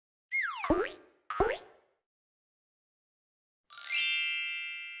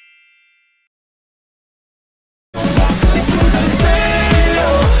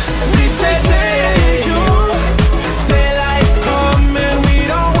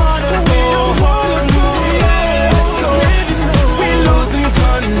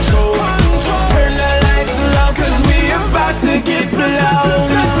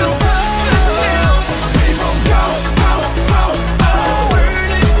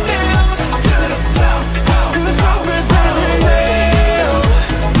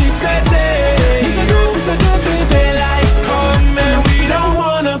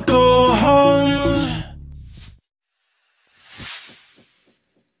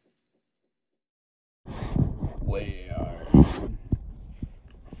where?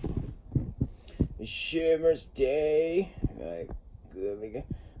 Shimmer's day.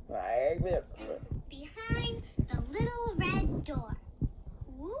 Behind the little red door.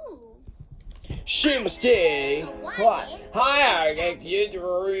 Ooh. Shimmer's day. What? Hi, I get you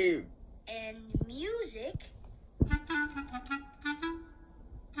through. And music.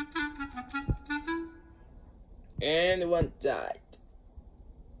 And one died.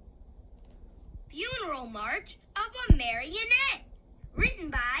 Funeral March of a Marionette. Written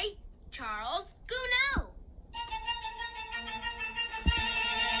by Charles Gounod.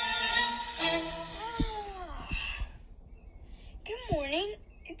 Good morning.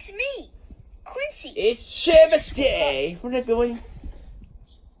 It's me, Quincy. It's Shimmer's day. We're not going.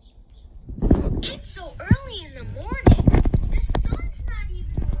 It's so early in the morning. The sun's not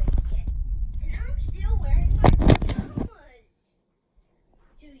even awake yet. And I'm still wearing my pajamas.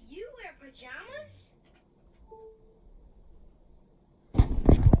 Do you wear pajamas?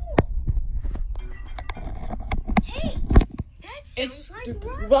 Hey, that sounds like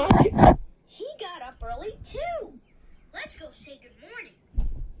Rocket. Rocket. He got up early too. Let's go say good morning.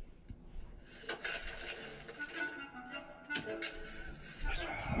 There's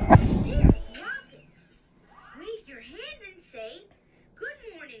Rocket. Wave your hand and say,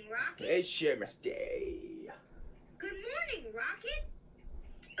 good morning, Rocket. It's Shimmer's day. Good morning, Rocket.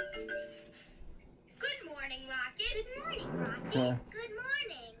 Good morning, Rocket. Good morning, Rocket. Good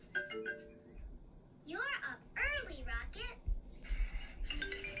morning. You're up early, Rocket.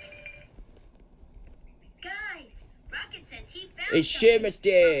 Guys, Rocket says he found It's Shimmer's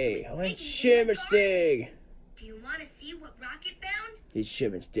day. It's Shimmer's day. Do you want to see what Rocket found? It's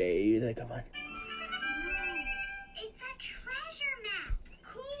Shimmer's day. Come on. It's a treasure map.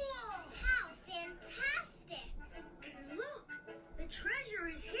 Cool. How fantastic. And look, the treasure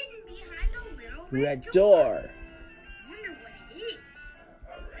is hidden behind a little Red door. Wonder what it is.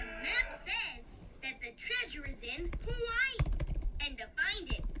 The map says that the treasure is in Hawaii. And to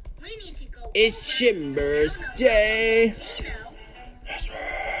find it, we need to go It's over Shimmer's down the day. volcano, That's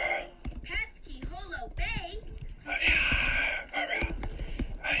right. past Kiholo Bay,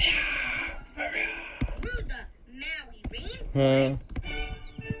 through the Maui rainforest,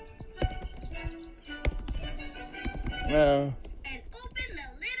 Well, and open the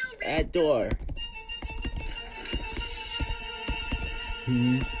little red that door.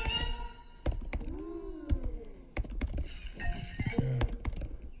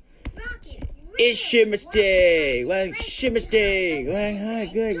 rocket. It's Shimmer's day. Well, Shimmer's day. Well, hi,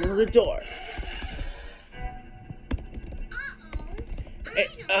 good. We're the door.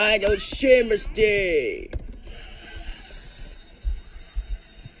 I know Shimmer's day.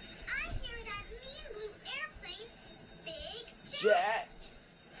 I hear that mean blue airplane, Big Jet. Jet.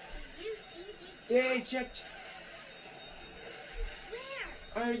 You see Big Hey, Jet.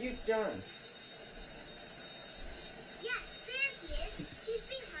 Where? Are you done? Yes, there he is. He's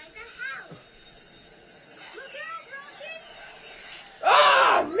behind the house. Look out, Rocket!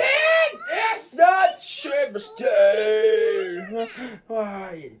 Oh, man! It's not Shimmer's day.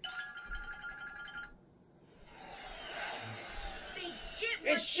 Why? Big Jet It's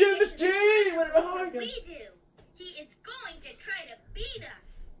wants to Shimmer's get to the day. treasure What before behind we us? do. He is going to try to beat us.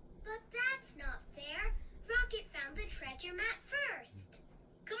 But that's not fair. Rocket found the treasure map first.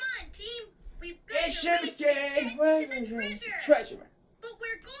 Come on, team. We've got It's to Shimmer's race Big day. Jet Well, to the treasure. treasure. But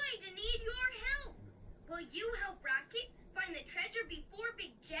we're going to need your help. Will you help Rocket find the treasure before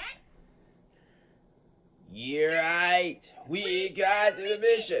Big Jet? You're right. We got the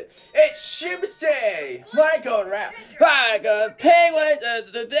mission. It's Shimmer's day. Michael Rap. Like a penguin,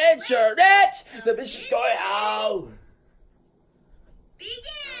 the adventure. That's the mission going out.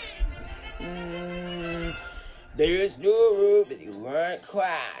 Begin. There's no room that you weren't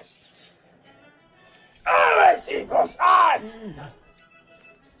quite. Always equals on.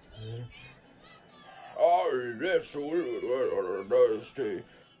 Oh, that's the Thursday.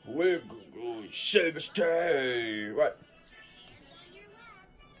 We're going to Shimmer's day. What?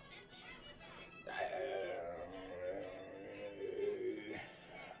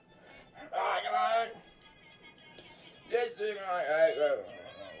 Come on. This thing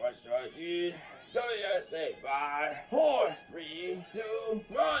what's right here? So you say bye. 4, 3, 2,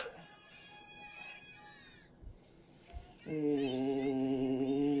 1.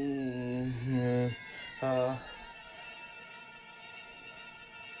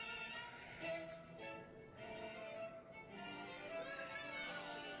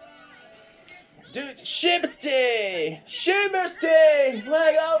 Dude, Shimmer's day! Shimmer's day!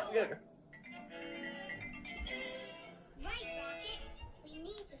 Like, oh, yeah. Right, Rocket. We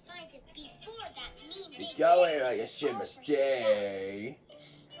need to find it before that mean We're going like a Shimmer stay.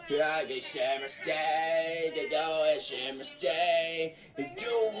 Like a Shimmer stay. They're going a Shimmer stay. They're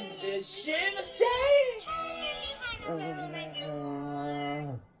doing a Shimmer stay. But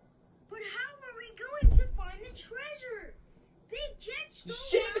how are we going to find the treasure? Big Jet stole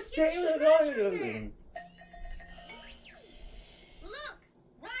Shimmer Rocket's stay. treasure. Look,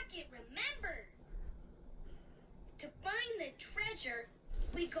 Rocket remembers. To find the treasure,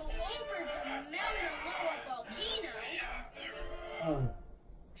 we go over the Mauna Loa volcano,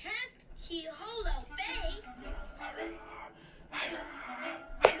 past Kiholo Bay,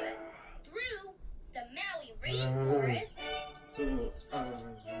 through the Maui rainforest,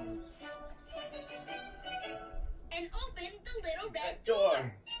 and open the little red door.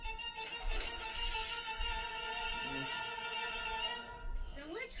 Now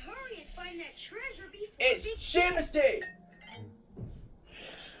let's hurry and find that treasure before It's Big Shimmer stay.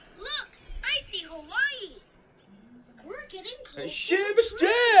 Look, I see Hawaii. We're getting A close. Shimmer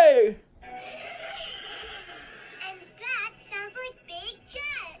stay. And that sounds like Big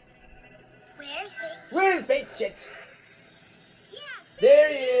Jet. Where's Big Jet? Where's Big Jet? Yeah, There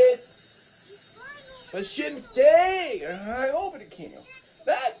he is. he's flying over. A Shimmer stay. Over the kingdom.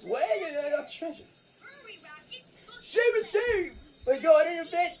 That's where you got treasure. Hurry, Rocket. Look, Shimmer stay. We're going in a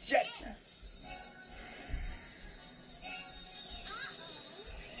Big Jet.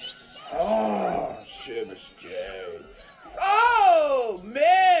 Oh, Shimmer stay. Oh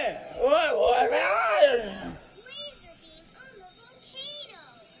man! What? laser beam on the volcano.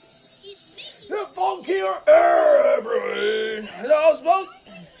 He's making The volcano airplane. No smoke.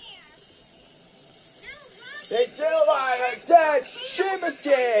 They do like a dead Shimmer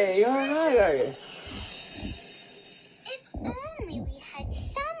stay. If only we had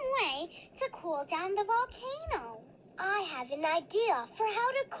some way to cool down the volcano. I have an idea for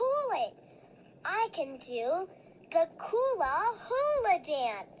how to cool it. I can do the Kula Hula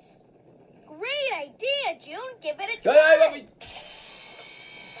Dance. Great idea, June. Give it a try.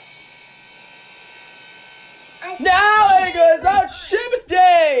 Now it goes out Shimmer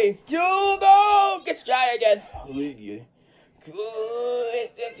stay. You go. Get shy again.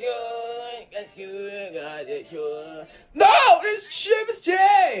 No, it's Shimmer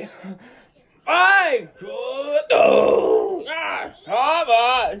stay. I could no. Come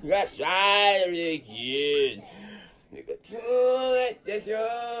on, let's try it again.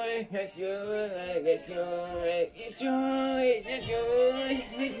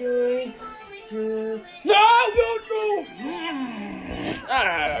 No,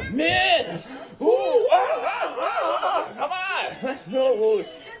 ah, man. Ooh, come on. Let's go.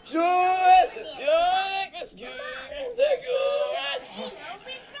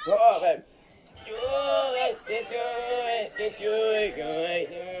 Oh, man. Let's do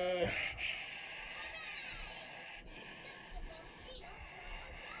it.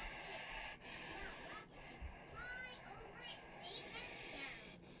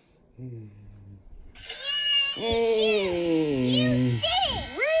 You did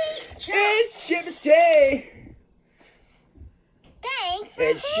it! It's Shimmer stay. Thanks for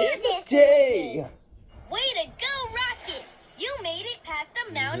It's hula Shimmer dancing stay. with me. Way to go, Rocket! You made it past the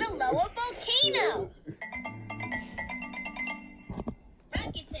Mauna Loa volcano.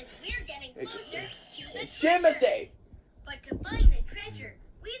 Rocket says we're getting closer to the Shimmer treasure. stay. But to find the treasure,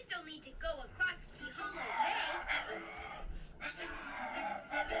 we still need to go across Kiholo Bay,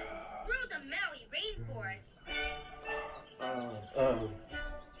 through the Maui rainforest,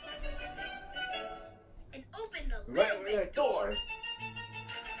 and open the little red door.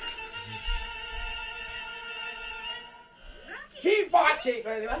 Rocket Keep watching.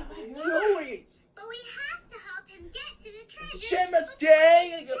 But we have to help him get to the treasure. Shimmer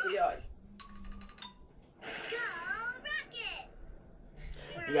stay. Go, Rocket!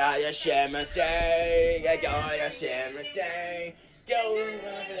 Yeah, your Shimmer stay. I got your Shimmer stay. Don't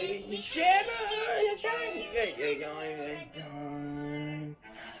worry, Shimmer. You're trying. You're going to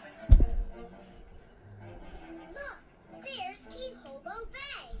Look, there's Kiholo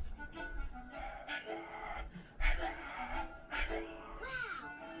Bay. Wow,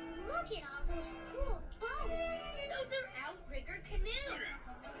 look at all those cool boats. Those are outrigger canoes.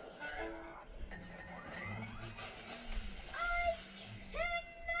 I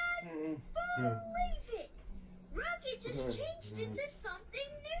cannot believe it. Rocket just changed into something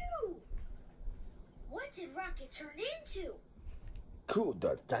new. What did Rocket turn into? cool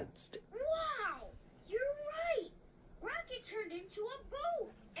the dance. Wow, you're right. Rocket turned into a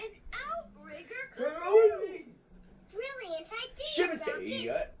boat, an outrigger canoe. Brilliant idea, Shimmer Rocket. stay.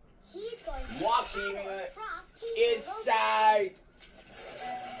 He's going to Walking paddle across Kiholo inside. Bay.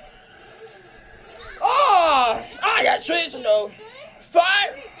 Oh! gotta show you some though. 5,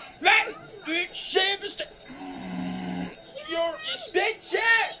 4, Shimmer stay. You're spit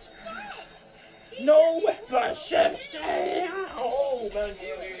chat. No weapon, Shimmer stay. Oh, man,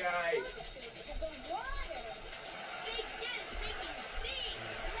 guy.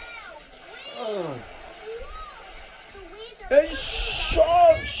 Hey,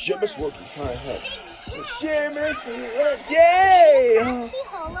 Sean! Shimmer's working. Hi. Shimmer's day!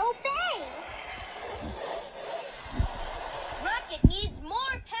 Hollow Bay. Rocket needs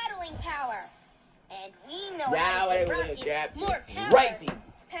more paddling power. And we know how to give Rocket more power. Crazy.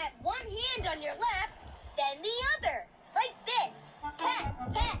 Pat one hand on your lap, then the other. Like this.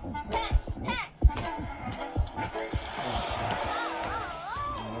 Pat, pat, pat, pat.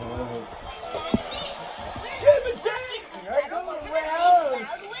 Shimmer's day! I go around!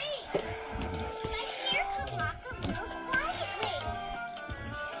 Loud wave. But here come lots of little quiet waves.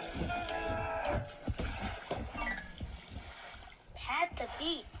 Pat the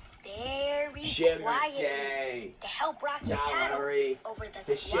beat very Shimmer's quietly day. to help Rocket Don't paddle worry. over the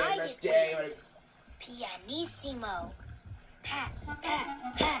The Shimmer's quiet day. waves. Pianissimo. Pat, pat,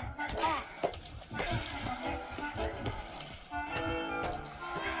 pat, pat.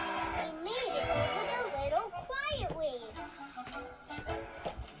 We made it over the little quiet waves.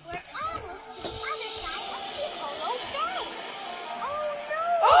 We're almost to the other side of the Hollow Bay. Oh no!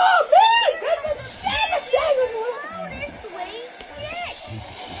 Oh, man! That's the Shimmer's day! Loudest waves yet!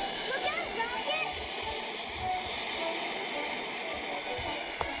 Look out, Rocket!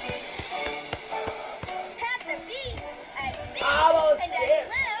 Pat the beat as big Almost and there. as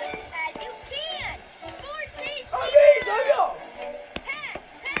loud as you can. For safety. Amigo! Pat,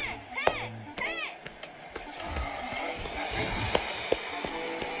 pat, pat, pat.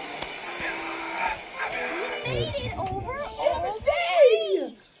 We made it over all the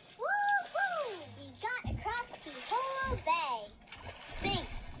waves. Woohoo! We got across to Hollow Bay.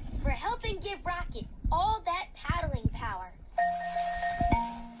 Thanks for helping give Rocket all that paddling power.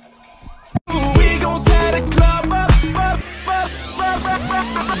 We gon' tear the club up.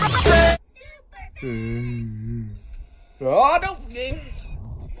 Oh, don't get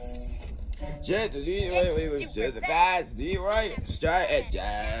Shit, the past, the right, start at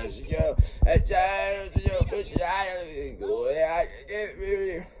jazz, yo, at jazz, yo, bitch, I go, I get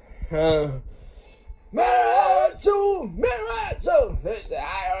me. Marathon, this is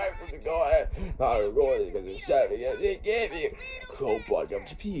I like to go ahead. I'm going because it's 7 years. They gave me cool bug up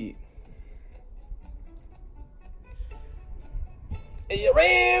to Pete. Is it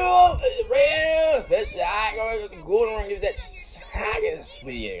real? Is it real? This is I go to go and give that sagging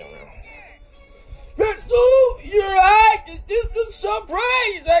sweet. Let's do. You're right. It's so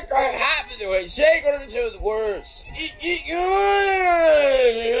praise that can happen to it. Shake on to the words.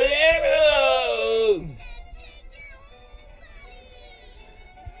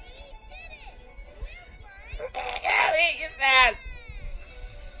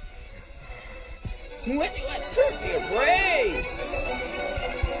 What you want? You're brave.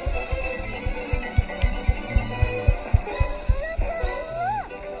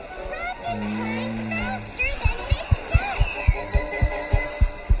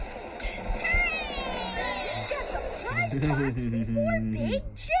 Before Big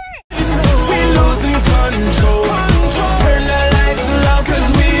Jet. We losing control.